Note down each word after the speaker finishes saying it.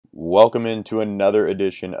Welcome into another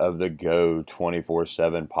edition of the Go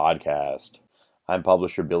 24/7 podcast. I'm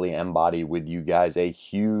publisher Billy Embody with you guys. A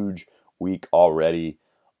huge week already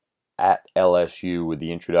at LSU with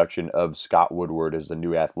the introduction of Scott Woodward as the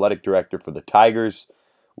new athletic director for the Tigers.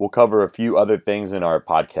 We'll cover a few other things in our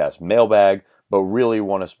podcast mailbag, but really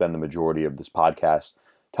want to spend the majority of this podcast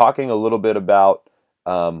talking a little bit about,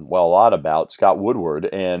 a lot about Scott Woodward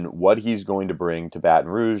and what he's going to bring to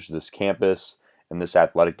Baton Rouge, this campus, and this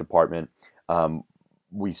athletic department.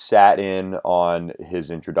 We sat in on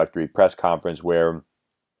his introductory press conference where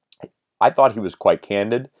I thought he was quite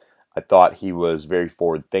candid. I thought he was very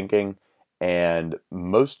forward thinking. And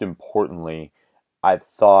most importantly, I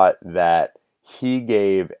thought that he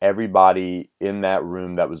gave everybody in that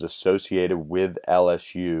room that was associated with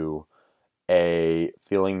LSU a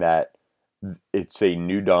feeling that it's a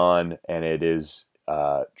new dawn and it is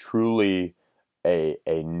truly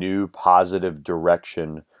a new positive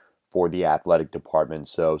direction for the athletic department.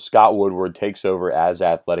 So Scott Woodward takes over as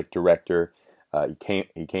athletic director.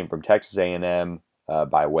 He came from Texas A&M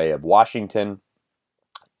by way of Washington,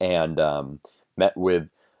 and met with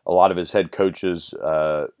a lot of his head coaches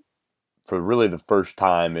for really the first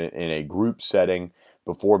time in a group setting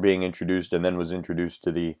before being introduced, and then was introduced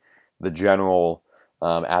to the general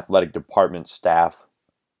athletic department staff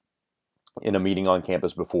in a meeting on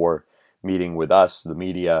campus before meeting with us, the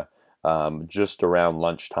media, just around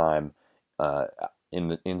lunchtime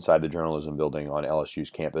inside the journalism building on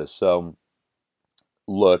LSU's campus. So,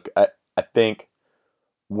 look, I think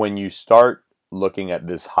when you start looking at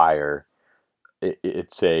this hire,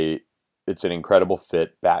 it's an incredible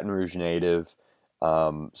fit. Baton Rouge native,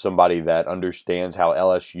 somebody that understands how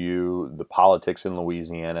LSU, the politics in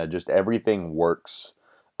Louisiana, just everything works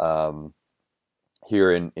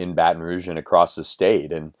here in Baton Rouge and across the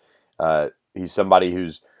state. And he's somebody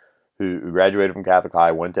who graduated from Catholic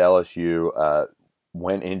High, went to LSU,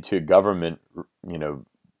 went into government,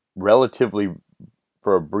 relatively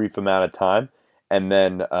for a brief amount of time, and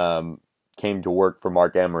then came to work for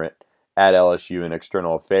Mark Emmert at LSU in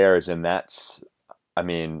external affairs. And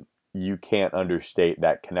you can't understate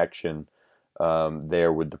that connection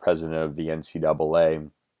there with the president of the NCAA,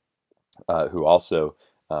 who also,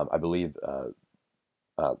 I believe,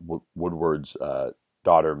 Woodward's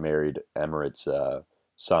daughter married Emmett's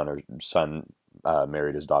son, or son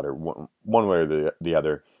married his daughter. One way or the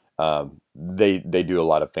other. They do a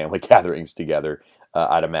lot of family gatherings together,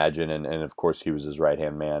 I'd imagine, and of course he was his right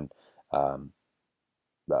hand man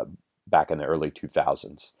back in the early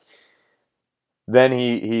 2000s. Then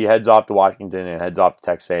he heads off to Washington and heads off to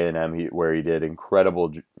Texas A&M, where he did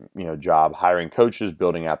incredible job hiring coaches,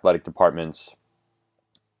 building athletic departments,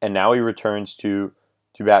 and now he returns to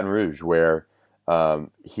Baton Rouge, where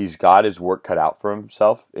he's got his work cut out for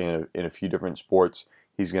himself in a few different sports.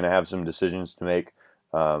 He's going to have some decisions to make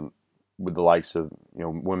with the likes of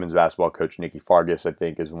women's basketball coach Nikki Fargas. I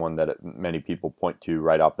think is one that many people point to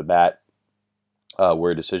right off the bat,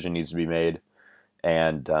 where a decision needs to be made.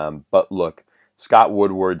 And but look, Scott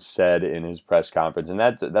Woodward said in his press conference, and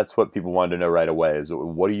that's what people wanted to know right away, is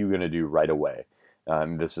what are you going to do right away?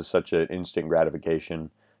 This is such an instant gratification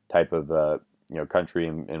type of country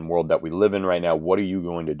and world that we live in right now. What are you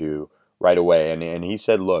going to do right away? And he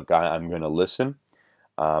said, look, I'm going to listen.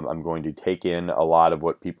 I'm going to take in a lot of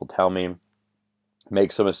what people tell me,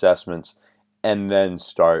 make some assessments, and then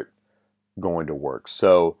start going to work.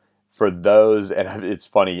 So for those, and it's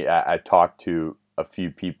funny, I talked to a few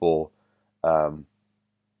people,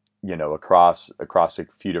 across a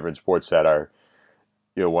few different sports that are,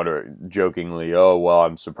 wonder jokingly, oh, well,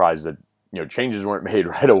 I'm surprised that, changes weren't made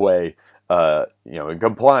right away, in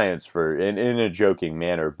compliance in a joking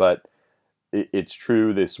manner. But it's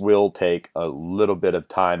true, this will take a little bit of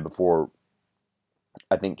time before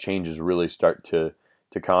I think changes really start to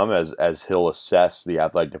come as he'll assess the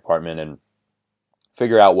athletic department and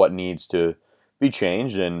figure out what needs to be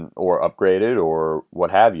changed or upgraded or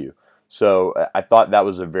what have you. So I thought that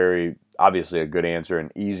was obviously a good answer,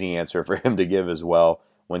 an easy answer for him to give as well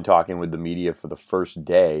when talking with the media for the first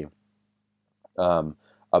day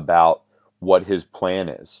about what his plan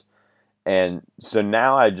is. And so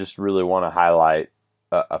now I just really want to highlight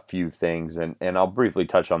a few things, and I'll briefly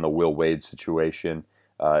touch on the Will Wade situation.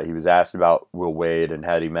 He was asked about Will Wade and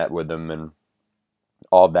had he met with him and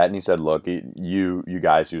all of that, and he said, look, you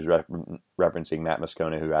guys, he was referencing Matt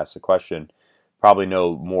Moscona, who asked the question, probably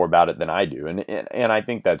know more about it than I do. And I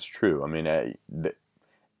think that's true. I mean,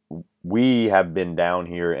 we have been down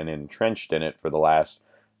here and entrenched in it for the last,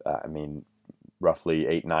 roughly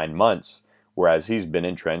 8-9 months, whereas he's been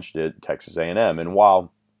entrenched at Texas A&M. And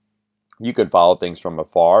while you could follow things from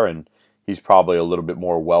afar, and he's probably a little bit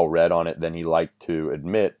more well-read on it than he liked to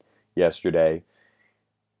admit yesterday.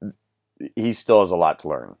 He still has a lot to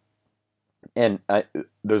learn. And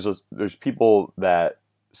there's people that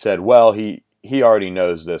said, well, he already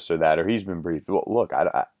knows this or that, or he's been briefed. Well, look,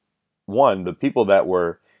 the people that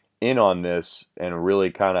were in on this and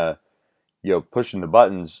really kind of, pushing the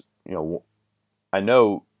buttons, I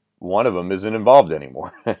know one of them isn't involved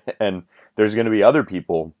anymore. And there's going to be other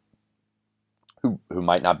people who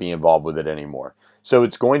might not be involved with it anymore. So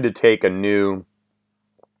it's going to take a new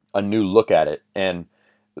look at it. And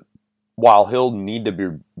while he'll need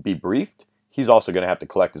to be briefed, he's also going to have to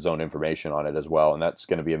collect his own information on it as well. And that's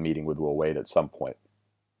going to be a meeting with Will Wade at some point.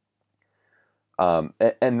 And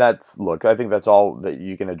I think that's all that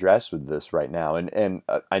you can address with this right now. And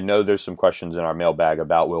I know there's some questions in our mailbag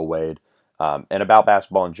about Will Wade and about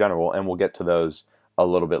basketball in general, and we'll get to those a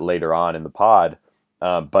little bit later on in the pod.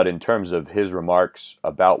 But in terms of his remarks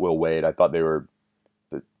about Will Wade, I thought they were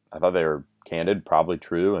candid, probably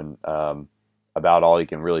true, and about all he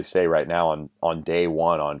can really say right now on day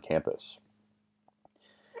one on campus.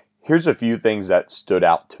 Here's a few things that stood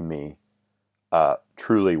out to me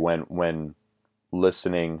truly when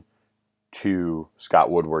listening to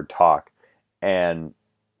Scott Woodward talk. And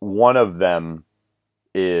one of them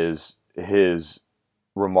is his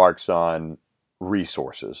remarks on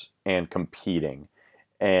resources and competing.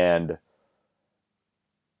 And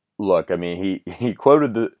look, I mean, he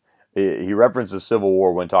quoted he referenced the Civil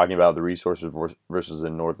War when talking about the resources versus the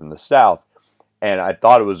North and the South. And I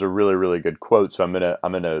thought it was a really, really good quote. So I'm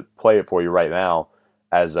gonna play it for you right now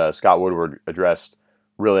as Scott Woodward addressed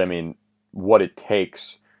really, I mean, what it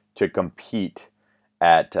takes to compete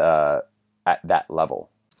at that level.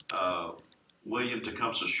 William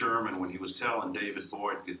Tecumseh Sherman, when he was telling David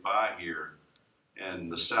Boyd goodbye here,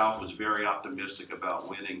 and the South was very optimistic about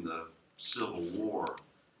winning the Civil War,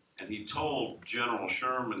 and he told General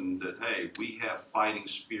Sherman that, hey, we have fighting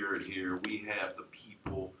spirit here, we have the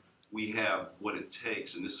people, we have what it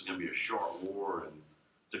takes, and this is going to be a short war. And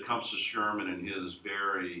Tecumseh Sherman, in his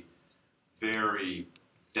very, very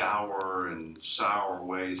dour and sour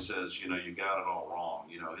way, says, you got it all wrong.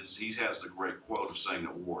 He has the great quote of saying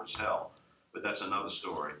that war is hell, but that's another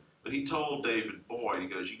story. But he told David Boyd, he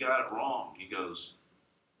goes, you got it wrong. He goes,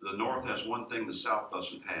 the North has one thing the South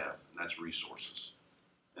doesn't have, and that's resources.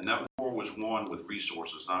 And that war was won with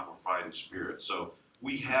resources, not with fighting spirit. So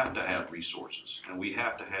we have to have resources, and we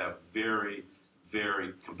have to have very,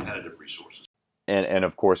 very competitive resources. And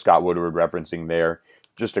of course, Scott Woodward referencing there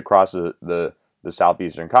just across the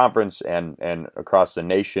Southeastern Conference and across the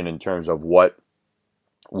nation in terms of what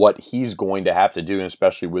he's going to have to do, and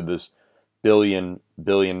especially with this over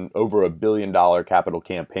 $1 billion capital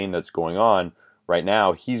campaign that's going on right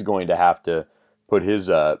now, he's going to have to put his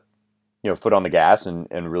foot on the gas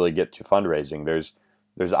and really get to fundraising.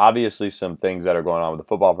 There's obviously some things that are going on with the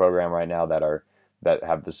football program right now that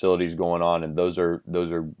have facilities going on, and those are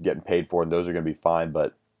getting paid for, and those are going to be fine.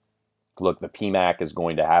 But look, the PMAC is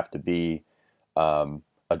going to have to be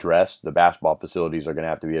addressed. The basketball facilities are going to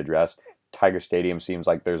have to be addressed. Tiger Stadium seems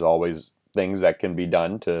like there's always things that can be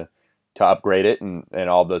done to upgrade it and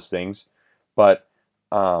all those things. But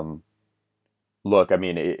look, I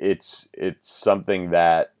mean, it's something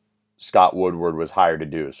that Scott Woodward was hired to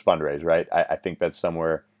do, is fundraise, right? I think that's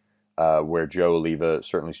somewhere where Joe Oliva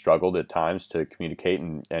certainly struggled at times to communicate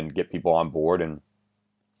and get people on board. And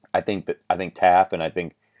I think TAF and I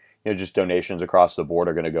think just donations across the board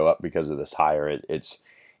are going to go up because of this hire.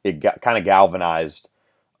 It kind of galvanized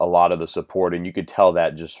a lot of the support, and you could tell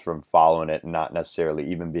that just from following it and not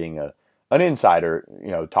necessarily even being an insider,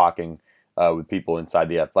 talking with people inside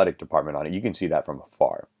the athletic department on it. You can see that from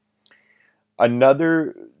afar.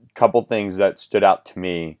 Another couple things that stood out to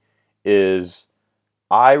me is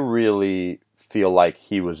I really feel like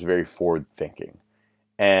he was very forward thinking.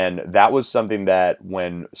 And that was something that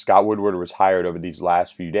when Scott Woodward was hired over these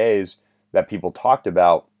last few days that people talked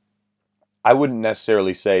about, I wouldn't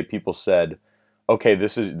necessarily say people said, okay,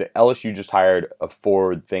 this is the LSU just hired a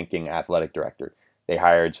forward-thinking athletic director. They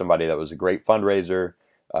hired somebody that was a great fundraiser,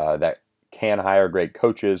 that can hire great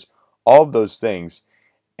coaches, all of those things.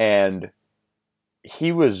 And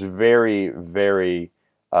he was very, very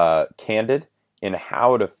candid in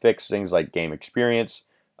how to fix things like game experience,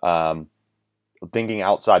 thinking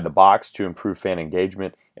outside the box to improve fan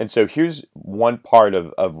engagement. And so here's one part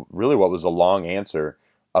of really what was a long answer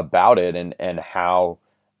about it and how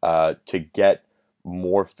to get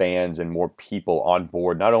more fans and more people on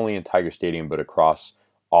board, not only in Tiger Stadium, but across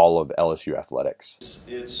all of LSU athletics.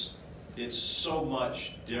 It's so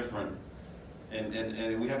much different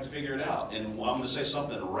And we have to figure it out. And I'm going to say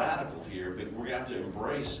something radical here, but we're going to have to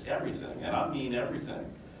embrace everything, and I mean everything.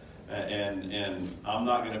 And I'm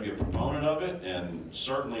not going to be a proponent of it, and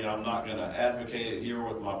certainly I'm not going to advocate it here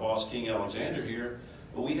with my boss, King Alexander, here.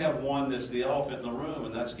 But we have one that's the elephant in the room,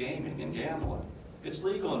 and that's gaming and gambling. It's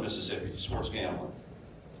legal in Mississippi, sports gambling.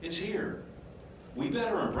 It's here. We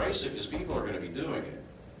better embrace it because people are going to be doing it.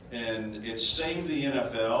 And it's saved the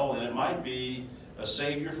NFL, and it might be a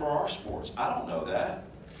savior for our sports. I don't know that,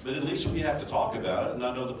 but at least we have to talk about it. And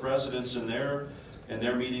I know the presidents in their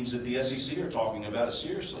meetings at the SEC are talking about it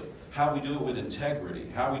seriously. How we do it with integrity,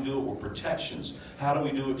 how we do it with protections, how do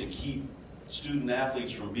we do it to keep student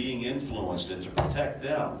athletes from being influenced and to protect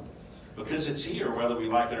them. Because it's here, whether we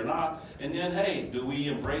like it or not. And then, hey, do we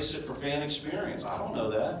embrace it for fan experience? I don't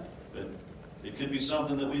know that, but it could be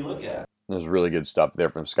something that we look at. There's really good stuff there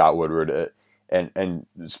from Scott Woodward, and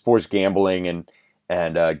sports gambling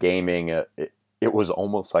and gaming. It was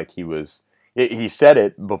almost like he said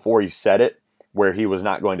it before he said it, where he was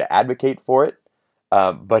not going to advocate for it,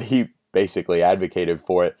 but he basically advocated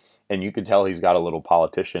for it, and you could tell he's got a little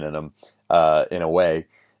politician in him in a way,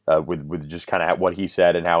 with just kind of what he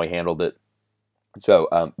said and how he handled it.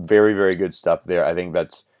 So very, very good stuff there. I think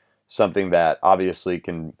that's something that obviously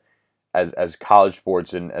can, as college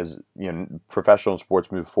sports and as professional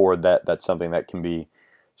sports move forward, that's something that can be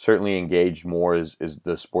certainly engaged more is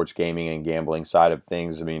the sports gaming and gambling side of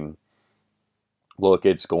things. I mean, look,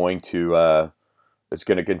 it's going to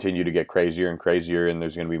continue to get crazier and crazier, and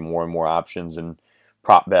there's going to be more and more options and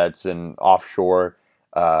prop bets and offshore,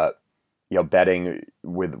 betting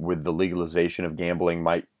with the legalization of gambling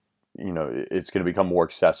might, it's going to become more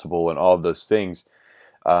accessible and all of those things.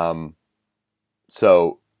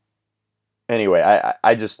 So anyway,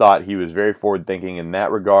 I just thought he was very forward thinking in that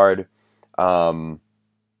regard.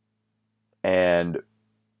 And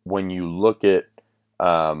when you look at,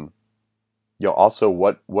 also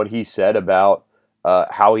what he said about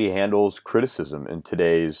how he handles criticism in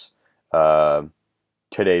today's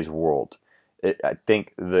world. I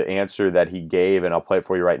think the answer that he gave, and I'll play it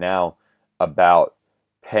for you right now, about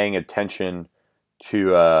paying attention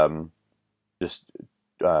to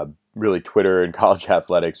really Twitter and college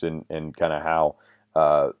athletics and kind of how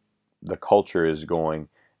the culture is going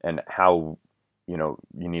and how you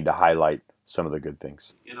need to highlight some of the good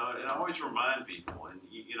things. And I always remind people, and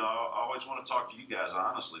I always want to talk to you guys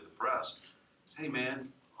honestly, the press. Hey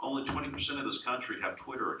man, only 20% of this country have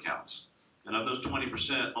Twitter accounts. And of those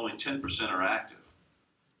 20%, only 10% are active.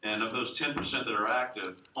 And of those 10% that are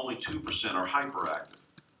active, only 2% are hyperactive.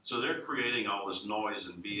 So they're creating all this noise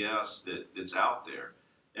and BS that's out there.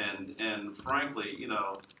 And frankly,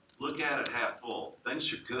 look at it half full.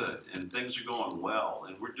 Things are good and things are going well.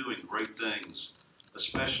 And we're doing great things,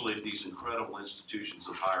 especially at these incredible institutions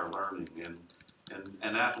of higher learning.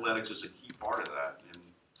 And athletics is a key part of that. And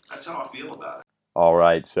that's how I feel about it. All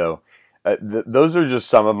right. So those are just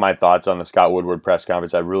some of my thoughts on the Scott Woodward press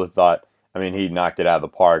conference. I really thought, he knocked it out of the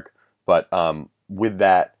park. But with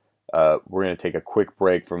that, we're going to take a quick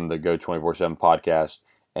break from the Go 24/7 podcast,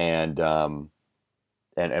 and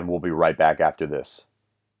we'll be right back after this.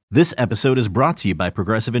 This episode is brought to you by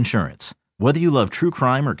Progressive Insurance. Whether you love true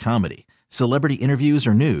crime or comedy, celebrity interviews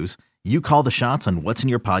or news, you call the shots on what's in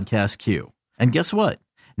your podcast queue. And guess what?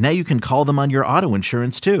 Now you can call them on your auto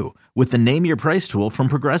insurance too with the Name Your Price tool from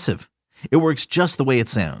Progressive. It works just the way it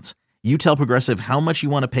sounds. You tell Progressive how much you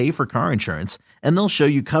want to pay for car insurance, and they'll show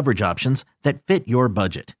you coverage options that fit your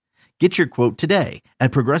budget. Get your quote today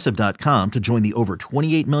at Progressive.com to join the over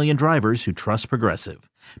 28 million drivers who trust Progressive.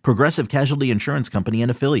 Progressive Casualty Insurance Company and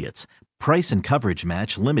Affiliates. Price and coverage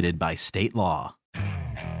match limited by state law.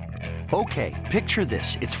 Okay, picture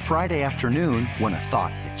this. It's Friday afternoon when a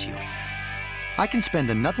thought hits you. I can spend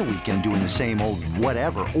another weekend doing the same old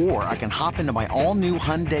whatever, or I can hop into my all-new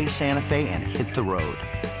Hyundai Santa Fe and hit the road.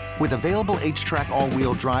 With available H-Track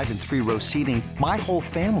all-wheel drive and 3-row seating, my whole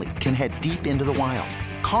family can head deep into the wild.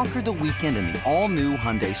 Conquer the weekend in the all-new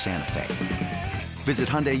Hyundai Santa Fe. Visit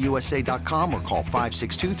HyundaiUSA.com or call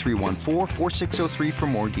 562-314-4603 for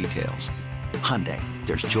more details. Hyundai,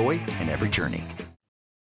 there's joy in every journey.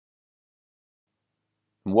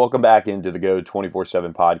 Welcome back into the Go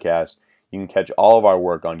 24/7 podcast. You can catch all of our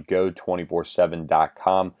work on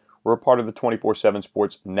go247.com. We're a part of the 24/7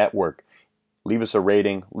 Sports Network. Leave us a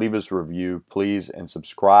rating, leave us a review, please, and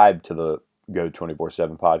subscribe to the Go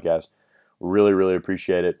 24/7 podcast. Really, really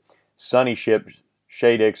appreciate it. Sonny Ship,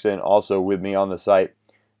 Shay Dixon, also with me on the site,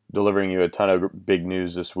 delivering you a ton of big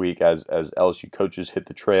news this week as LSU coaches hit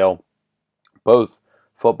the trail. Both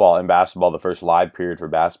football and basketball, the first live period for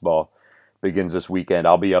basketball begins this weekend.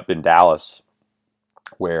 I'll be up in Dallas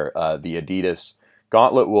where the Adidas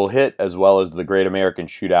Gauntlet will hit, as well as the Great American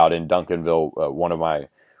Shootout in Duncanville, one of my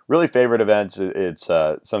really favorite events. It's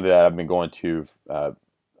something that I've been going to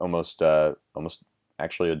almost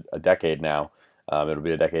actually a decade now. It'll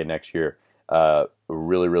be a decade next year. A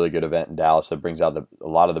really, really good event in Dallas that brings out a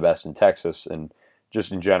lot of the best in Texas and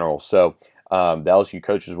just in general. So the LSU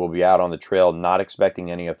coaches will be out on the trail, not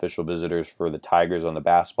expecting any official visitors for the Tigers on the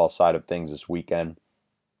basketball side of things this weekend.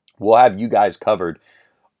 We'll have you guys covered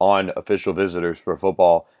on official visitors for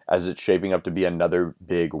football, as it's shaping up to be another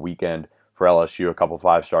big weekend for LSU. A couple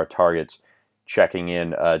five-star targets checking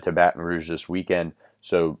in to Baton Rouge this weekend.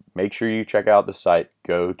 So make sure you check out the site,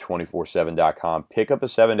 go247.com. Pick up a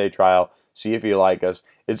 7-day trial. See if you like us.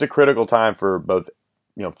 It's a critical time for both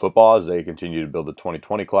football as they continue to build the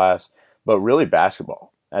 2020 class, but really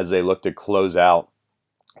basketball as they look to close out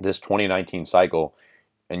this 2019 cycle.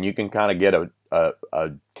 And you can kind of get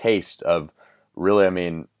a taste of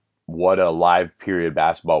really, what a live period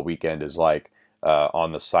basketball weekend is like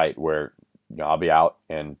on the site, where I'll be out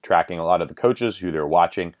and tracking a lot of the coaches who they're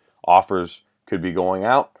watching. Offers could be going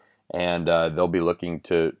out, and they'll be looking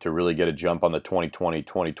to really get a jump on the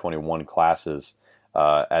 2020-2021 classes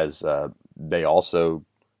as they also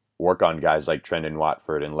work on guys like Trendon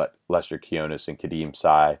Watford and Lester Quinones and Kadeem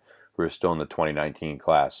Sy, who are still in the 2019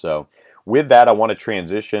 class. So with that, I want to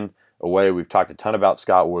transition away. We've talked a ton about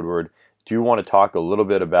Scott Woodward. Do want to talk a little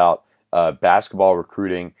bit about basketball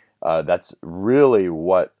recruiting. That's really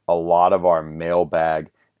what a lot of our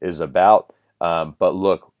mailbag is about. But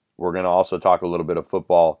look, we're going to also talk a little bit of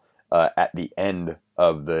football at the end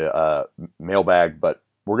of the mailbag, but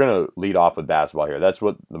we're going to lead off with basketball here. That's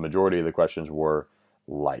what the majority of the questions were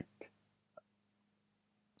like.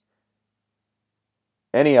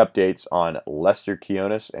 Any updates on Lester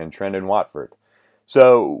Quinones and Trendon Watford?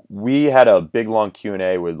 So we had a big, long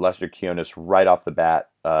Q&A with Lester Quinones right off the bat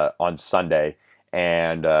on Sunday,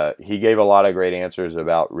 and he gave a lot of great answers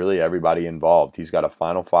about really everybody involved. He's got a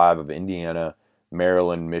Final Five of Indiana,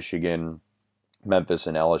 Maryland, Michigan, Memphis,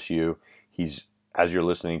 and LSU. He's, as you're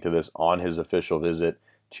listening to this, on his official visit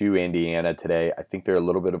to Indiana today. I think they're a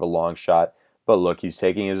little bit of a long shot, but look, he's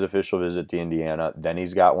taking his official visit to Indiana. Then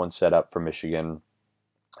he's got one set up for Michigan,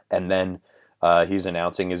 and then he's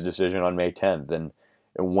announcing his decision on May 10th. And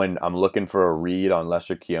when I'm looking for a read on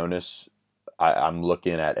Lester Quinones, I'm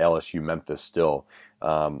looking at LSU Memphis still.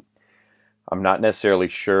 I'm not necessarily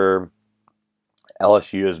sure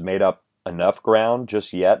LSU has made up enough ground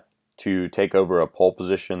just yet to take over a pole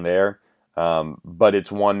position there, but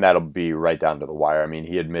it's one that'll be right down to the wire.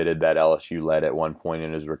 He admitted that LSU led at one point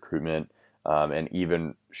in his recruitment, and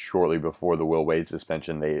even shortly before the Will Wade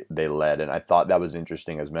suspension, they led. And I thought that was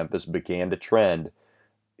interesting. As Memphis began to trend,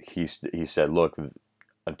 he said, look,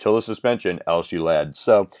 until the suspension, LSU led.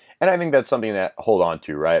 So, and I think that's something that hold on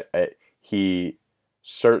to, right? He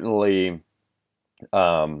certainly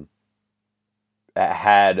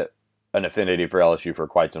had an affinity for LSU for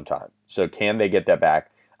quite some time. So can they get that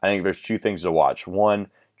back? I think there's two things to watch. One,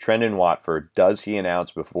 Trendon Watford, does he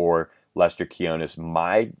announce before Lester Quinones?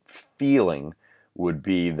 My feeling would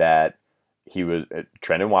be that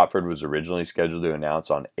Trendon Watford was originally scheduled to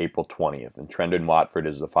announce on April 20th, and Trendon Watford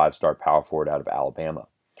is the five-star power forward out of Alabama.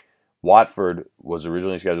 Watford was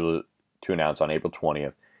originally scheduled to announce on April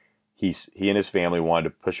 20th. He and his family wanted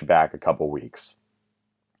to push it back a couple weeks.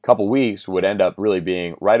 A couple weeks would end up really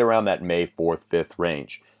being right around that May 4th, 5th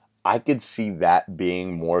range. I could see that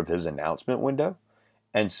being more of his announcement window.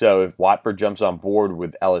 And so if Watford jumps on board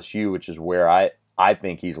with LSU, which is where I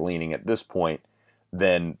think he's leaning at this point,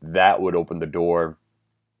 then that would open the door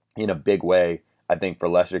in a big way, I think, for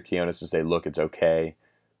Lester Quinones to say, look, it's okay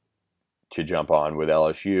to jump on with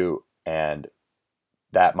LSU, and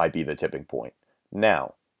that might be the tipping point.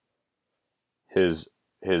 Now, his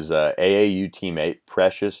AAU teammate,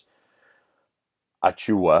 Precious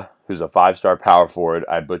Achua, who's a five-star power forward,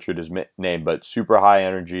 I butchered his name, but super high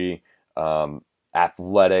energy,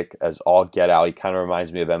 athletic as all get out. He kind of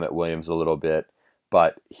reminds me of Emmett Williams a little bit,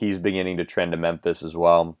 but he's beginning to trend to Memphis as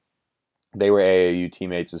well. They were AAU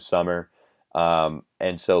teammates this summer,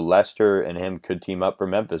 and so Lester and him could team up for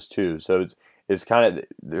Memphis too. So it's kind of,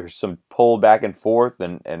 there's some pull back and forth,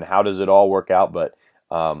 and how does it all work out? But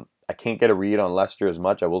I can't get a read on Lester as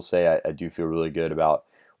much. I will say I do feel really good about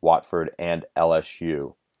Watford and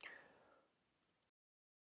LSU.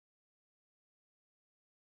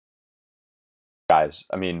 Guys,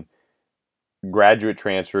 graduate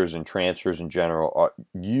transfers and transfers in general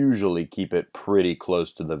usually keep it pretty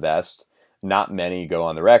close to the vest. Not many go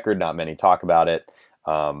on the record. Not many talk about it.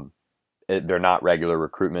 They're not regular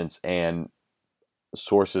recruitments. And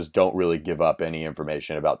sources don't really give up any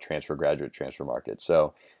information about graduate transfer market.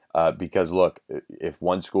 So, because look, if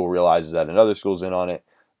one school realizes that another school's in on it,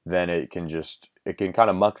 then it can kind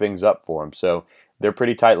of muck things up for them. So they're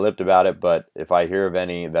pretty tight-lipped about it. But if I hear of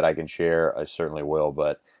any that I can share, I certainly will.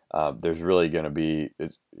 But there's really going to be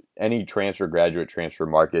any graduate transfer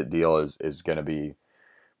market deal is going to be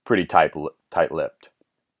pretty tight-lipped.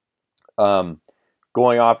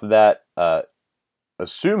 Going off of that,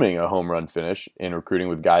 assuming a home run finish in recruiting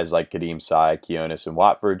with guys like Kadeem Sy, Quinones, and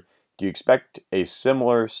Watford, do you expect a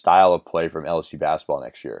similar style of play from LSU basketball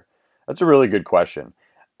next year? That's a really good question.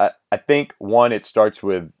 I think, one, it starts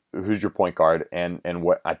with who's your point guard, and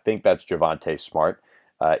what I think that's Javonte Smart.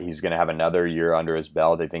 He's going to have another year under his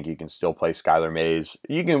belt. I think you can still play Skylar Mays.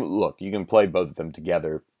 You can play both of them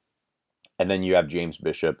together. And then you have James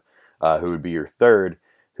Bishop, who would be your third,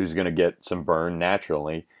 who's going to get some burn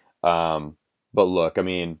naturally. But look, I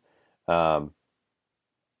mean, I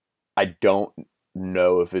don't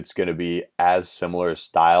know if it's going to be as similar a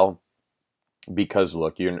style because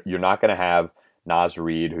look, you're not going to have Naz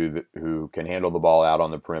Reid who can handle the ball out on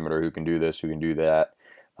the perimeter, who can do this, who can do that.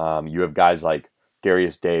 You have guys like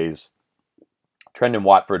Darius Days, Trendon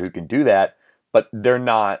Watford who can do that, but they're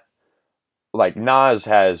not like Naz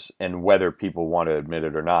has, and whether people want to admit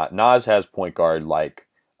it or not, Naz has point guard like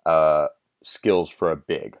skills for a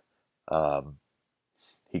big.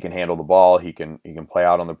 He can handle the ball. He can play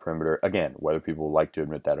out on the perimeter. Again, whether people like to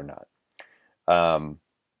admit that or not.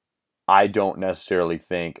 I don't necessarily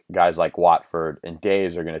think guys like Watford and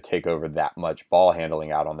Days are going to take over that much ball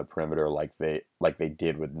handling out on the perimeter like they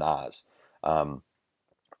did with Naz.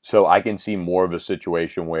 So I can see more of a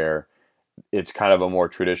situation where it's kind of a more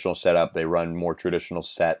traditional setup. They run more traditional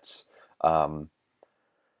sets to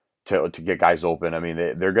get guys open. I mean,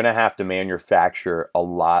 they're going to have to manufacture a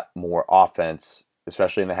lot more offense,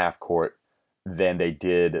 especially in the half court, than they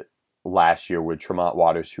did last year with Tremont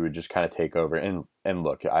Waters, who would just kind of take over. And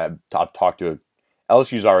look, I've talked to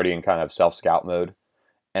LSU's already in kind of self-scout mode,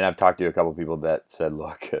 and I've talked to a couple people that said,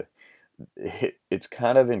 look, it's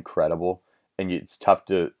kind of incredible, and it's tough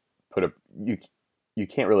to put you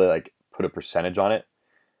can't really like put a percentage on it,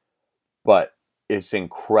 but it's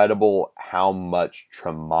incredible how much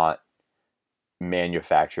Tremont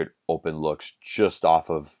manufactured open looks just off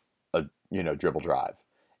of a dribble drive.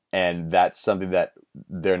 And that's something that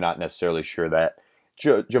they're not necessarily sure that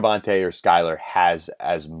Javonte or Skylar has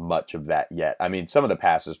as much of that yet. I mean, some of the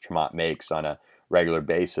passes Tremont makes on a regular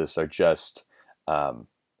basis are just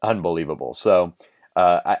unbelievable. So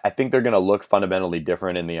I think they're going to look fundamentally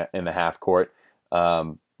different in the half court.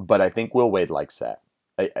 But I think Will Wade likes that.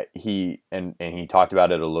 He talked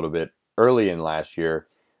about it a little bit early in last year,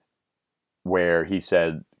 where he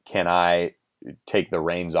said, "Can I take the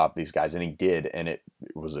reins off these guys?" And he did, and it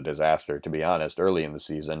was a disaster, to be honest, early in the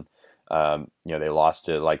season. They lost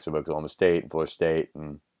to the likes of Oklahoma State and Florida State,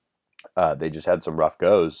 and they just had some rough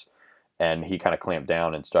goes. And he kind of clamped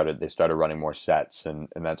down and they started running more sets, and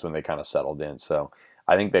that's when they kind of settled in. So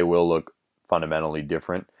I think they will look fundamentally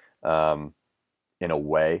different in a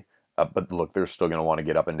way. But look, they're still going to want to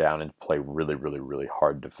get up and down and play really, really, really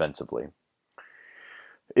hard defensively.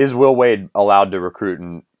 Is Will Wade allowed to recruit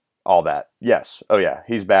and all that? Yes. Oh, yeah.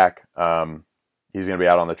 He's back. He's going to be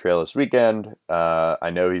out on the trail this weekend.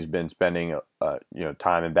 I know he's been spending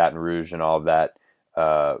time in Baton Rouge and all of that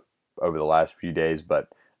over the last few days, but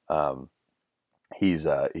he's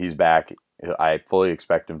back. I fully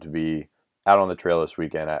expect him to be out on the trail this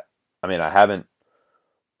weekend. I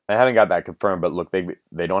haven't got that confirmed, but look,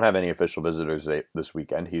 they don't have any official visitors this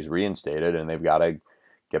weekend. He's reinstated, and they've got to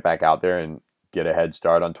get back out there and get a head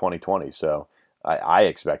start on 2020. So I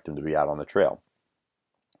expect him to be out on the trail.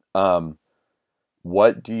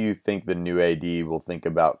 What do you think the new AD will think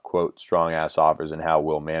about, quote, strong-ass offers and how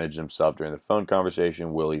Will manage himself during the phone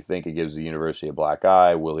conversation? Will he think it gives the university a black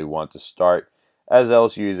eye? Will he want to start as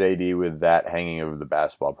LSU's AD with that hanging over the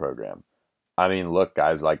basketball program? I mean, look,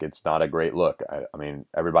 guys, like, it's not a great look. I mean,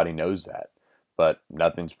 everybody knows that, but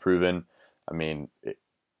nothing's proven. I mean,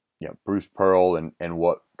 Bruce Pearl and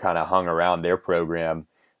what kind of hung around their program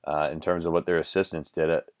in terms of what their assistants did,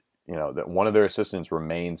 that one of their assistants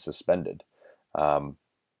remained suspended from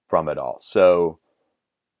it all. So,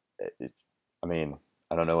 I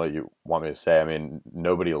don't know what you want me to say. I mean,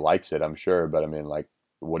 nobody likes it, I'm sure, but I mean, like,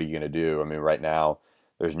 what are you going to do? I mean, right now,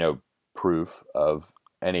 there's no proof of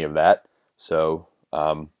any of that. So,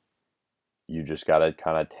 you just got to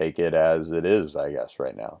kind of take it as it is, I guess,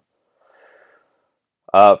 right now.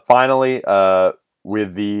 Finally,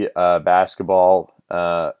 with the basketball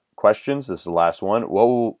questions, this is the last one.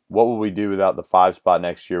 What will we do without the 5 spot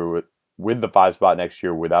next year with the 5 spot next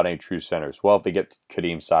year without any true centers. Well, if they get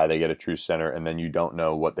Kadeem Sy, they get a true center, and then you don't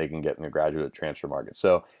know what they can get in the graduate transfer market.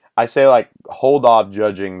 So I say, like, hold off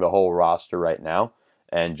judging the whole roster right now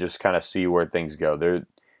and just kind of see where things go.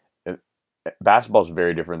 Basketball is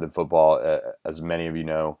very different than football, as many of you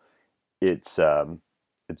know. It's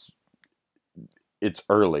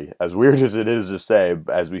early, as weird as it is to say,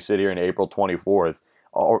 as we sit here in April 24th,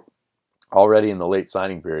 already in the late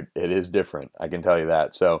signing period. It is different, I can tell you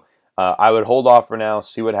that. So I would hold off for now,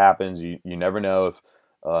 see what happens. You never know if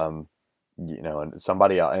and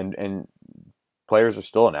somebody else, and players are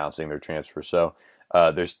still announcing their transfer. So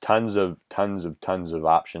there's tons of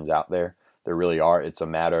options out there. There really are. It's a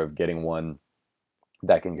matter of getting one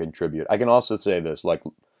that can contribute. I can also say this, like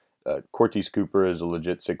Cortez Cooper is a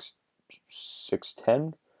legit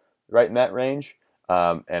 6'10", right in that range,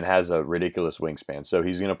 and has a ridiculous wingspan. So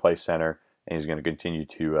he's going to play center, and he's going to continue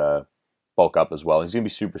to bulk up as well. He's going to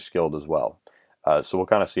be super skilled as well. So we'll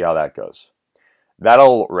kind of see how that goes.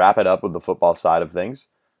 That'll wrap it up with the football side of things.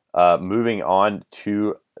 Moving on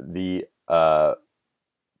to the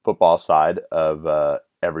football side of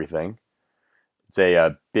everything. It's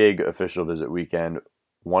a big official visit weekend.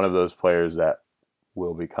 One of those players that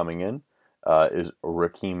will be coming in is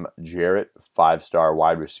Rakim Jarrett, 5-star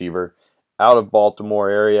wide receiver out of Baltimore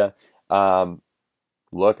area.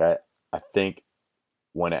 Look, I think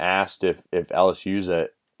when asked if LSU's a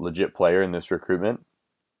legit player in this recruitment,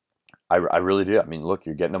 I really do. I mean, look,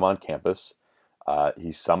 you're getting him on campus.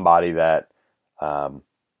 He's somebody that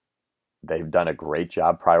they've done a great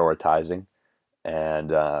job prioritizing,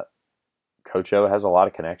 and Coach O has a lot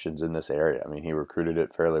of connections in this area. I mean, he recruited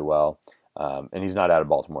it fairly well, and he's not out of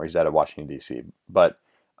Baltimore. He's out of Washington, D.C., but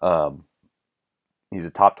he's a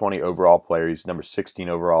top 20 overall player. He's number 16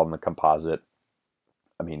 overall in the composite.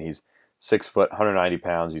 I mean, he's 6 foot, 190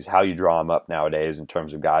 pounds. He's how you draw him up nowadays in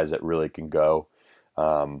terms of guys that really can go.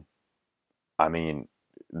 I mean,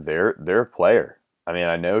 they're a player. I mean,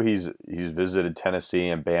 I know he's visited Tennessee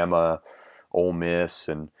and Bama, Ole Miss,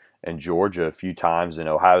 and Georgia a few times, and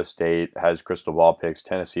Ohio State has crystal ball picks.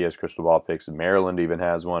 Tennessee has crystal ball picks. And Maryland even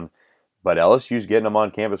has one. But LSU's getting him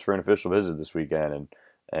on campus for an official visit this weekend.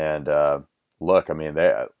 And look, I mean,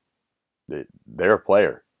 they're a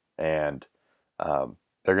player. And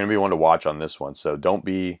they're going to be one to watch on this one. So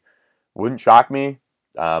wouldn't shock me.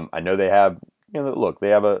 I know they have, look,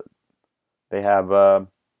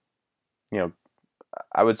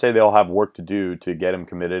 I would say they'll have work to do to get him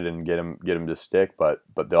committed and get him to stick, but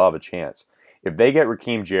they'll have a chance. If they get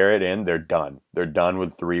Rakim Jarrett in, they're done. They're done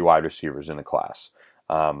with 3 wide receivers in the class.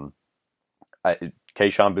 Kayshon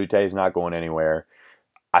Boutte is not going anywhere.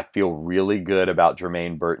 I feel really good about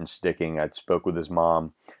Jermaine Burton sticking. I spoke with his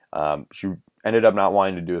mom. She ended up not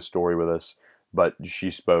wanting to do a story with us, but she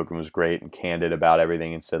spoke and was great and candid about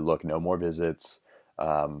everything and said, look, no more visits.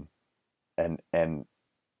 And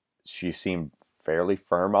she seemed fairly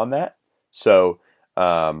firm on that. So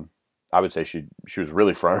I would say she was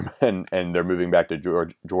really firm, and they're moving back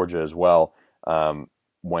to Georgia as well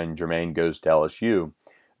when Jermaine goes to LSU.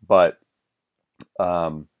 But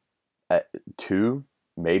 2,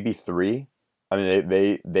 maybe 3. I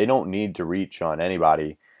mean, they don't need to reach on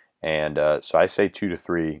anybody, and so I say 2 to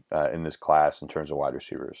 3 in this class in terms of wide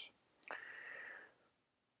receivers.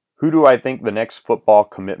 Who do I think the next football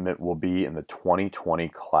commitment will be in the 2020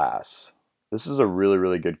 class? This is a really,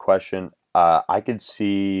 really good question. I could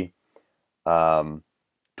see Demoy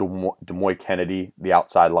Kennedy, the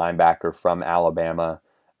outside linebacker from Alabama,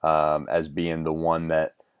 as being the one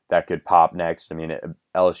that could pop next. I mean,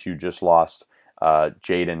 LSU just lost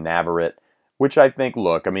Jaden Navarrete, which I think,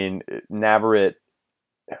 look, I mean, Navarrete,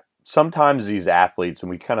 sometimes these athletes, and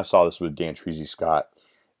we kind of saw this with Dan Treasy Scott,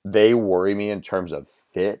 they worry me in terms of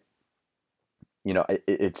fit.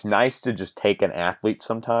 It's nice to just take an athlete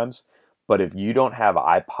sometimes, but if you don't have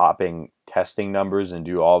eye-popping testing numbers and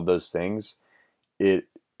do all of those things, it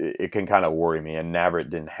can kind of worry me. And Navarrete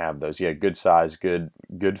didn't have those. He had good size, good,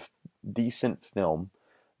 decent film,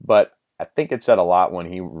 but I think it said a lot when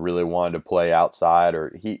he really wanted to play outside,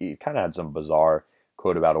 or he kind of had some bizarre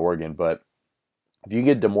quote about Oregon. But if you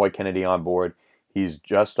get Demoy Kennedy on board, he's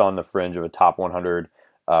just on the fringe of a top 100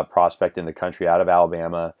 prospect in the country out of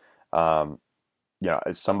Alabama.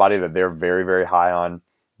 It's somebody that they're very, very high on.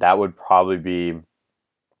 That would probably be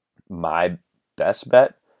my best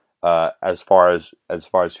bet as far as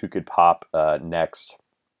who could pop next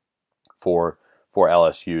for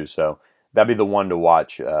LSU. So that'd be the one to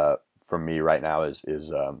watch for me right now is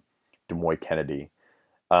Demoy Kennedy.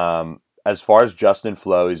 As far as Justin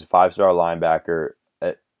Flo, he's a 5-star linebacker.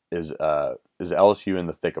 Is LSU in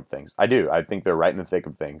the thick of things? I do. I think they're right in the thick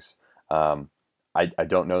of things. I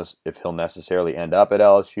don't know if he'll necessarily end up at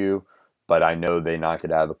LSU, but I know they knock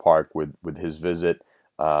it out of the park with his visit,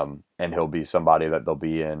 and he'll be somebody that they'll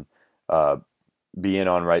be in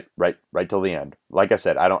on right till the end. Like I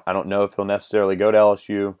said, I don't know if he'll necessarily go to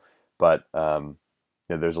LSU, but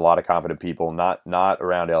there's a lot of confident people not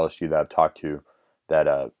around LSU that I've talked to that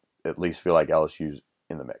at least feel like LSU's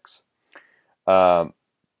in the mix.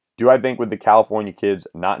 Do I think with the California kids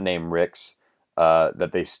not named Ricks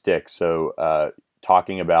that they stick? So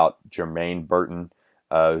talking about Jermaine Burton,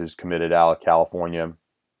 who's committed out of California.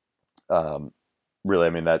 Really, I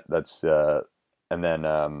mean that's and then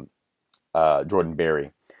Jordan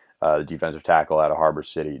Berry, the defensive tackle out of Harbor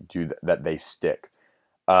City, that they stick.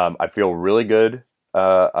 I feel really good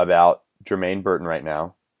about Jermaine Burton right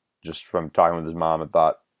now, just from talking with his mom. I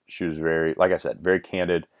thought she was very, like I said, very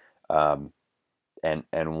candid, and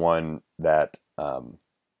one that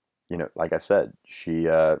like I said, she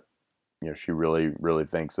she really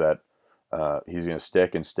thinks that he's going to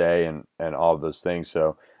stick and stay and all of those things.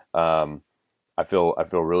 So I feel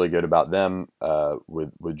really good about them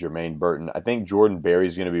with Jermaine Burton. I think Jordan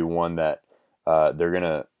Berry's going to be one that they're going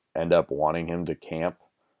to end up wanting him to camp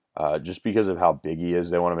just because of how big he is.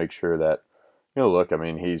 They want to make sure that look, I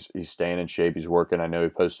mean, he's staying in shape. He's working. I know he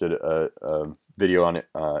posted a video on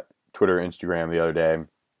Twitter, Instagram the other day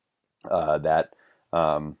that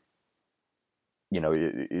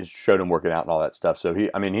it showed him working out and all that stuff. So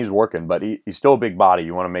he's working, but he's still a big body.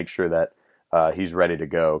 You want to make sure that he's ready to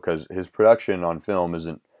go because his production on film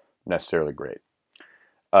isn't necessarily great.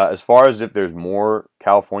 As far as if there's more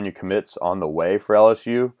California commits on the way for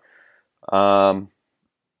LSU,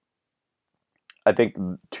 I think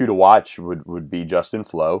two to watch would be Justin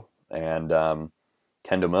Flo and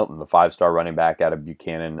Kendall Milton, the 5-star running back out of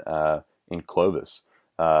Buchanan in Clovis,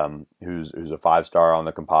 who's a 5-star on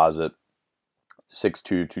the composite, 6'2",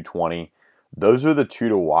 220. Those are the two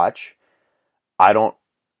to watch. I don't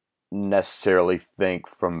necessarily think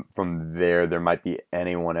from there might be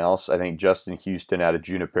anyone else. I think Justin Houston out of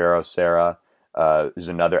Junipero Serra is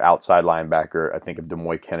another outside linebacker. I think if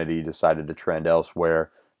Demoy Kennedy decided to trend elsewhere,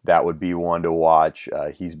 that would be one to watch.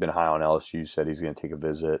 He's been high on LSU, said he's going to take a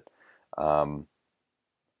visit.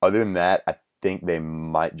 Other than that, I think they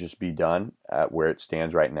might just be done at where it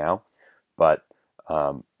stands right now, but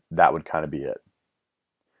that would kind of be it.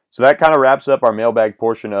 So that kind of wraps up our mailbag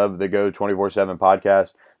portion of the Go 24/7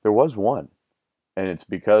 podcast. There was one, and it's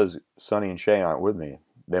because Sonny and Shay aren't with me.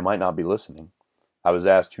 They might not be listening. I was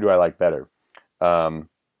asked, who do I like better? I'm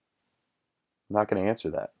not going to answer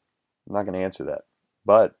that.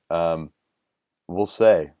 But we'll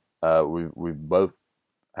say we've both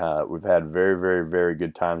we've had very, very, very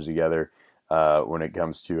good times together when it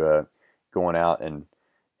comes to going out and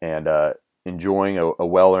enjoying a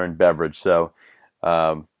well-earned beverage. So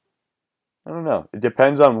I don't know. It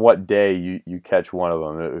depends on what day you catch one of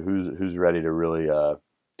them. Who's ready to really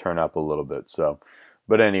turn up a little bit. So,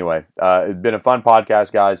 but anyway, it's been a fun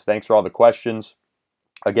podcast, guys. Thanks for all the questions.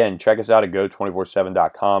 Again, check us out at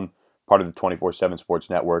go247.com, part of the 24/7 Sports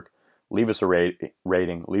Network. Leave us a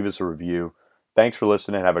rating. Leave us a review. Thanks for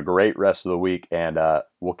listening. Have a great rest of the week, and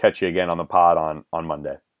we'll catch you again on the pod on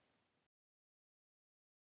Monday.